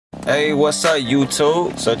Hey, what's up,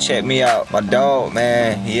 YouTube? So check me out. My dog,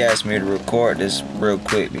 man, he asked me to record this real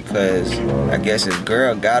quick because I guess his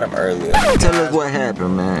girl got him earlier. Tell us what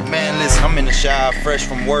happened, man. Man, listen, I'm in the shower, fresh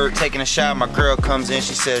from work, taking a shower. My girl comes in,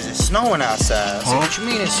 she says, it's snowing outside. I said, what you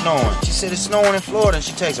mean it's snowing? She said, it's snowing in Florida, and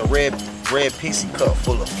she takes a red pixie cup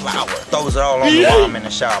full of flour, throws it all on me while I'm in the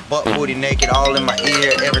shower, butt booty naked, all in my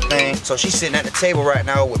ear, everything. So she's sitting at the table right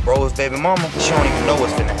now with bro's baby mama. She don't even know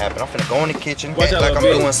what's finna happen. I'm finna go in the kitchen, act like I'm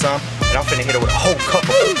doing something, and I'm finna hit her with a whole cup of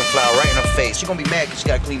cooking flour right in her face. She gonna be mad because she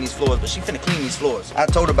gotta clean these floors, but she finna clean these floors. I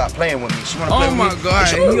told her about playing with me. She wanna play with me. Oh my God,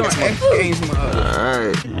 he on X Games mode.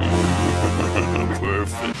 Alright.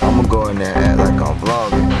 Perfect. I'm gonna go in there and act like I'm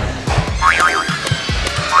vlogging.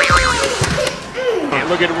 And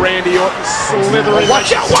look at Randy Orton slithering.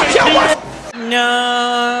 Watch out, watch out, watch out!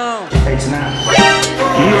 No. Hey, tonight.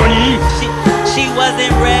 She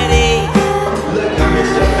wasn't ready. Look, I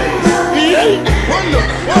missed your face.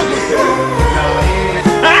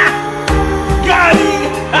 Got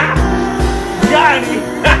him! Got him!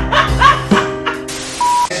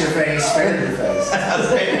 Your face, spare your face.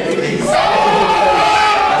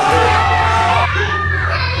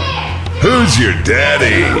 Who's your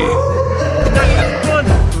daddy?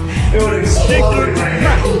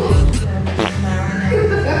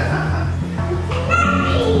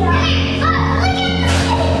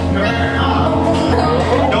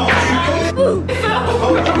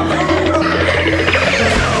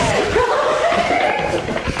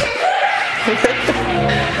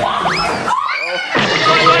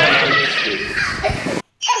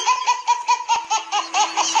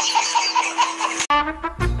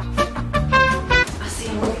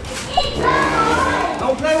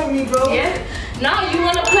 Don't play with me, bro. Yeah? No, you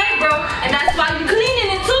wanna play, bro, and that's why you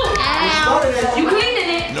cleaning it too. You cleaning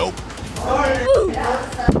it. Nope.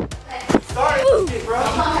 Started shit, bro.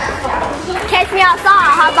 Catch me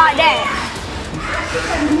outside, how about that?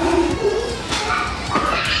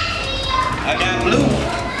 I got blue.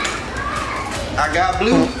 I got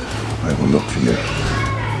blue. I will look for you.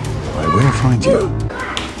 I will find you.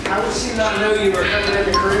 How would she not know you were coming in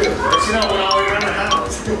the crib? She not went all the way around the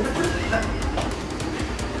house.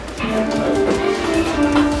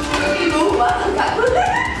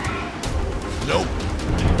 Nope.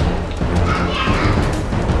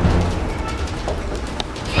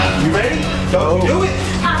 You ready? Don't do it.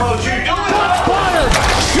 Oh, you do it.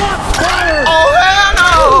 Shot fired! Oh, hell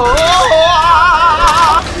no.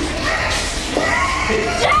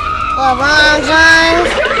 Come on, John.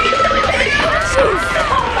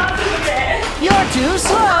 You're too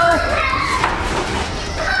slow.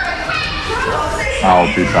 I'll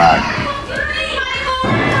be back.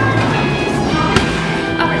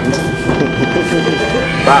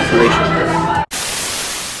 Bye, Felicia.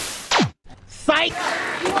 Psych.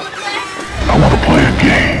 I want to play a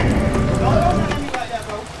game.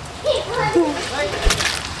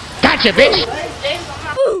 Gotcha, bitch.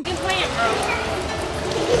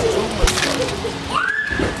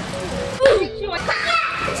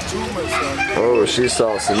 Oh, she's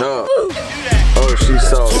saucing up. Oh, she's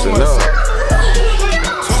saucing up.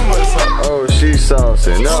 Oh, she's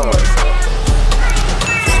saucing up.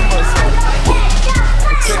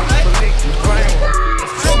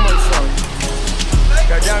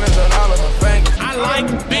 I like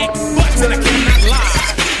big butts and I cannot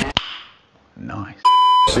lie. Nice.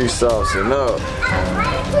 She's saucing up.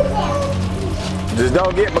 Just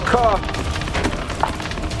don't get my car.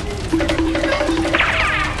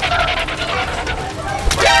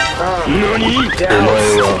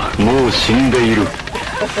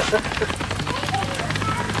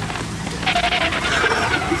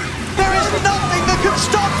 There is nothing that can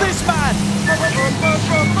stop this man.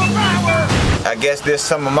 I guess this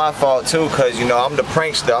some of my fault too, cause you know I'm the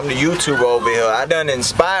prankster, I'm the YouTuber over here. I done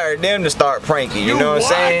inspired them to start pranking, you know what I'm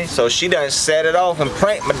saying? So she done set it off and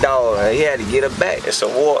pranked my dog. He had to get her back. It's a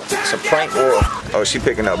war. It's a prank war. Oh, she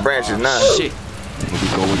picking up branches now. Shit. Here we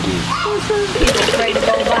go again. Ready to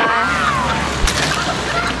go by?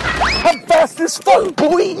 I'm fast as fuck,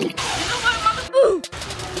 boy.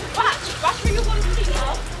 Watch where you want to see,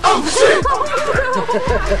 y'all. Oh shit.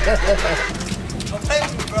 Don't play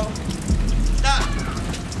with me, bro. Stop.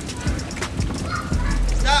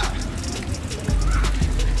 Stop.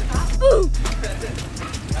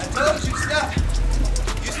 I told you, stop.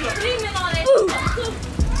 You stop. Cleaning all that stuff too.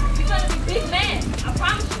 You gonna be big man. I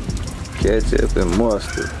promise you. Ketchup and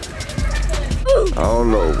mustard.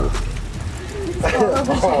 All over.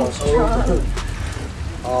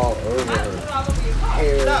 All over her.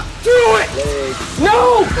 Hair, Do it. legs.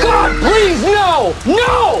 No, God, please, no,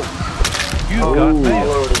 no. You got mail.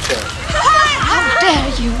 All over the top. How dare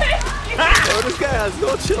you? Oh, this guy has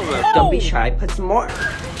no chill, man. Don't be shy, put some more.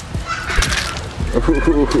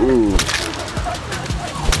 Ooh.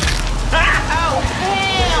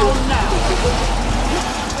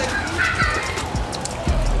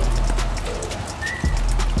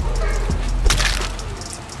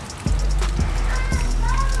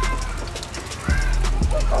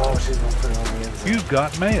 Oh, she's gonna put it on the inside. You've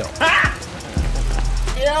got mail.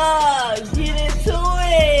 Yeah, get into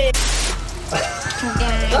it.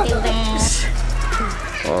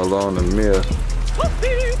 All on the mirror.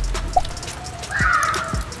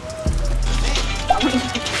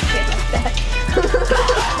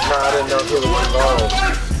 I didn't know he was involved.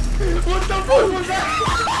 What the fuck was that?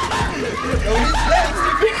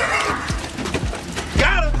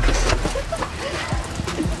 Got him!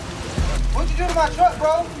 What'd you do to my truck,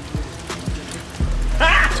 bro?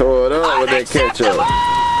 Tore it up with that ketchup. I'm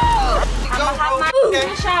gonna have my in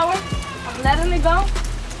the shower. I'm letting it go.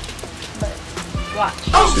 But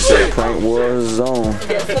watch. She said prank was on.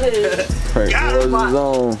 Yes, it is. Prank was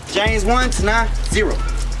on. James 1 to 9, 0.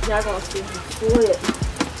 Y'all gonna see him flip.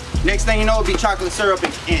 Next thing you know, it'll be chocolate syrup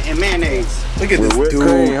and mayonnaise. Look at With this whipped dude.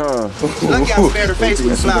 cream, huh? Lucky I spared her face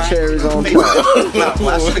with a Some smile. cherries on top. I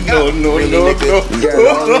should have got No. You got it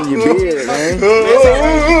all in your beard, man. He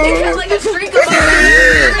got like a streak of Turn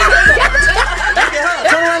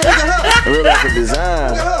around and look at her. It look like a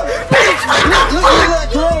design. Look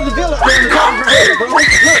like Corona the Villa on the top of her head, bro. Look.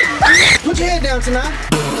 Put your head down tonight.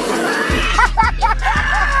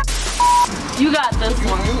 You got this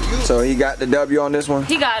one. So he got the W on this one?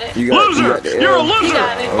 He got it. You got, you got the L. You're a He loser.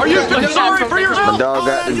 got it. Are you feeling sorry for My yourself? dog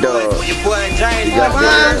got the dog. Your boy James. You got the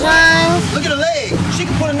L. Look at her leg. She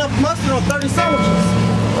can put enough mustard on 30 sandwiches.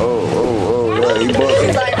 Oh, yeah, he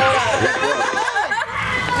bucking. I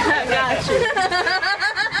got you.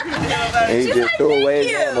 And he just threw away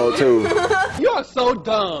his ammo too. You're so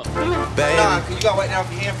dumb. Nah, cause you gotta wipe down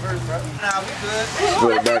for your hand first, bro. Nah, we good.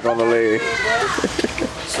 Put it back on the leg.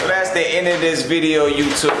 So that's the end of this video,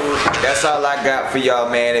 YouTube. That's all I got for y'all,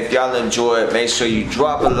 man. If y'all enjoyed, make sure you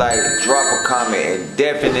drop a like, drop a comment, and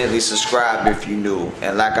definitely subscribe if you new.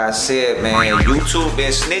 And like I said, man, YouTube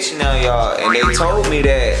been snitching on y'all, and they told me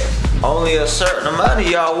that only a certain amount of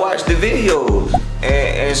y'all watch the videos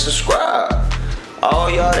and subscribe. All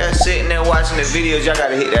y'all that's sitting there watching the videos, y'all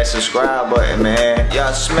gotta hit that subscribe button, man.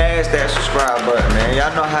 Y'all smash that subscribe button, man.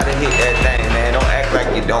 Y'all know how to hit that thing, man. Don't act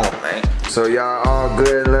like you don't, man. So y'all all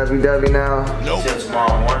good and lovey-dovey now? Nope. Till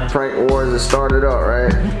tomorrow morning. Prank wars has started up,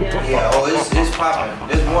 right? Yeah, oh, it's popping.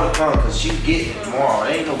 There's more to come, cause she's getting it tomorrow.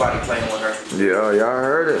 There ain't nobody playing with her. Yeah, y'all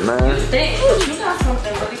heard it, man. Think, but you got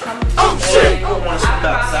something really coming. Oh, shit! I wanna sleep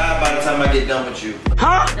outside by the time I get done with you. Listen,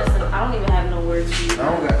 I don't even have no words for you. I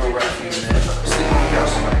don't got no rap for you, man. Sleep on the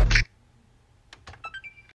couch tonight.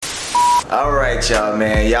 All right, y'all,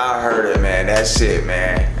 man. Y'all heard it, man. That's it,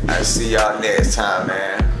 man. I see y'all next time,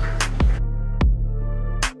 man.